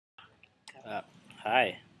Uh,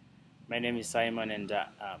 Hi, my name is Simon, and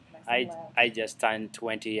I just turned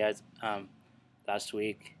 20 years last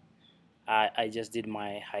week. I just did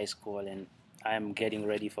my high school, and I'm getting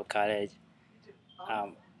ready for college.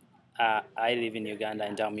 Um, I live in Uganda,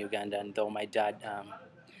 and I'm Ugandan. Though my dad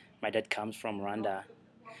comes from Rwanda.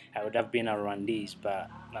 I would have been a Rwandese, but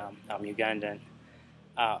I'm Ugandan.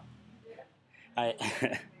 Uh, I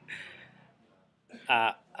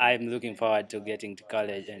I'm looking forward to getting to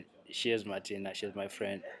college, and she's Martina. She's my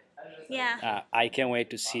friend. Yeah. I can't wait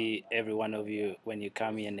to see every one of you when you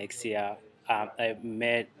come here next year. I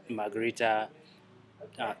met Margarita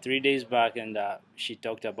 3 days back, and she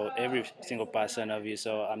talked about every single person of you.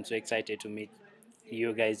 So I'm so excited to meet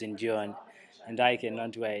you guys in June, and I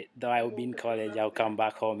cannot wait. Though I will be in college, I'll come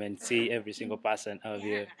back home and see every single person of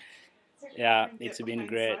you. Yeah, it's been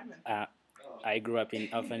great. I grew up in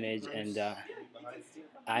orphanage, and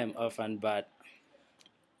I'm orphan, but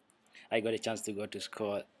I got a chance to go to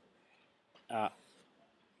school. Uh,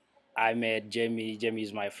 I met Jamie. Jamie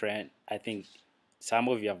is my friend. I think some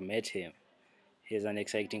of you have met him. He's an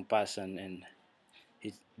exciting person, and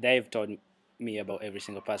they've taught me about every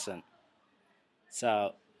single person.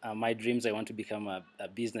 So, my dreams, I want to become a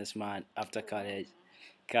businessman after college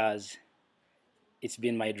because it's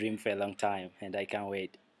been my dream for a long time, and I can't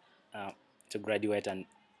wait uh, to graduate and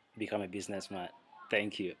become a businessman.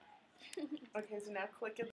 Thank you.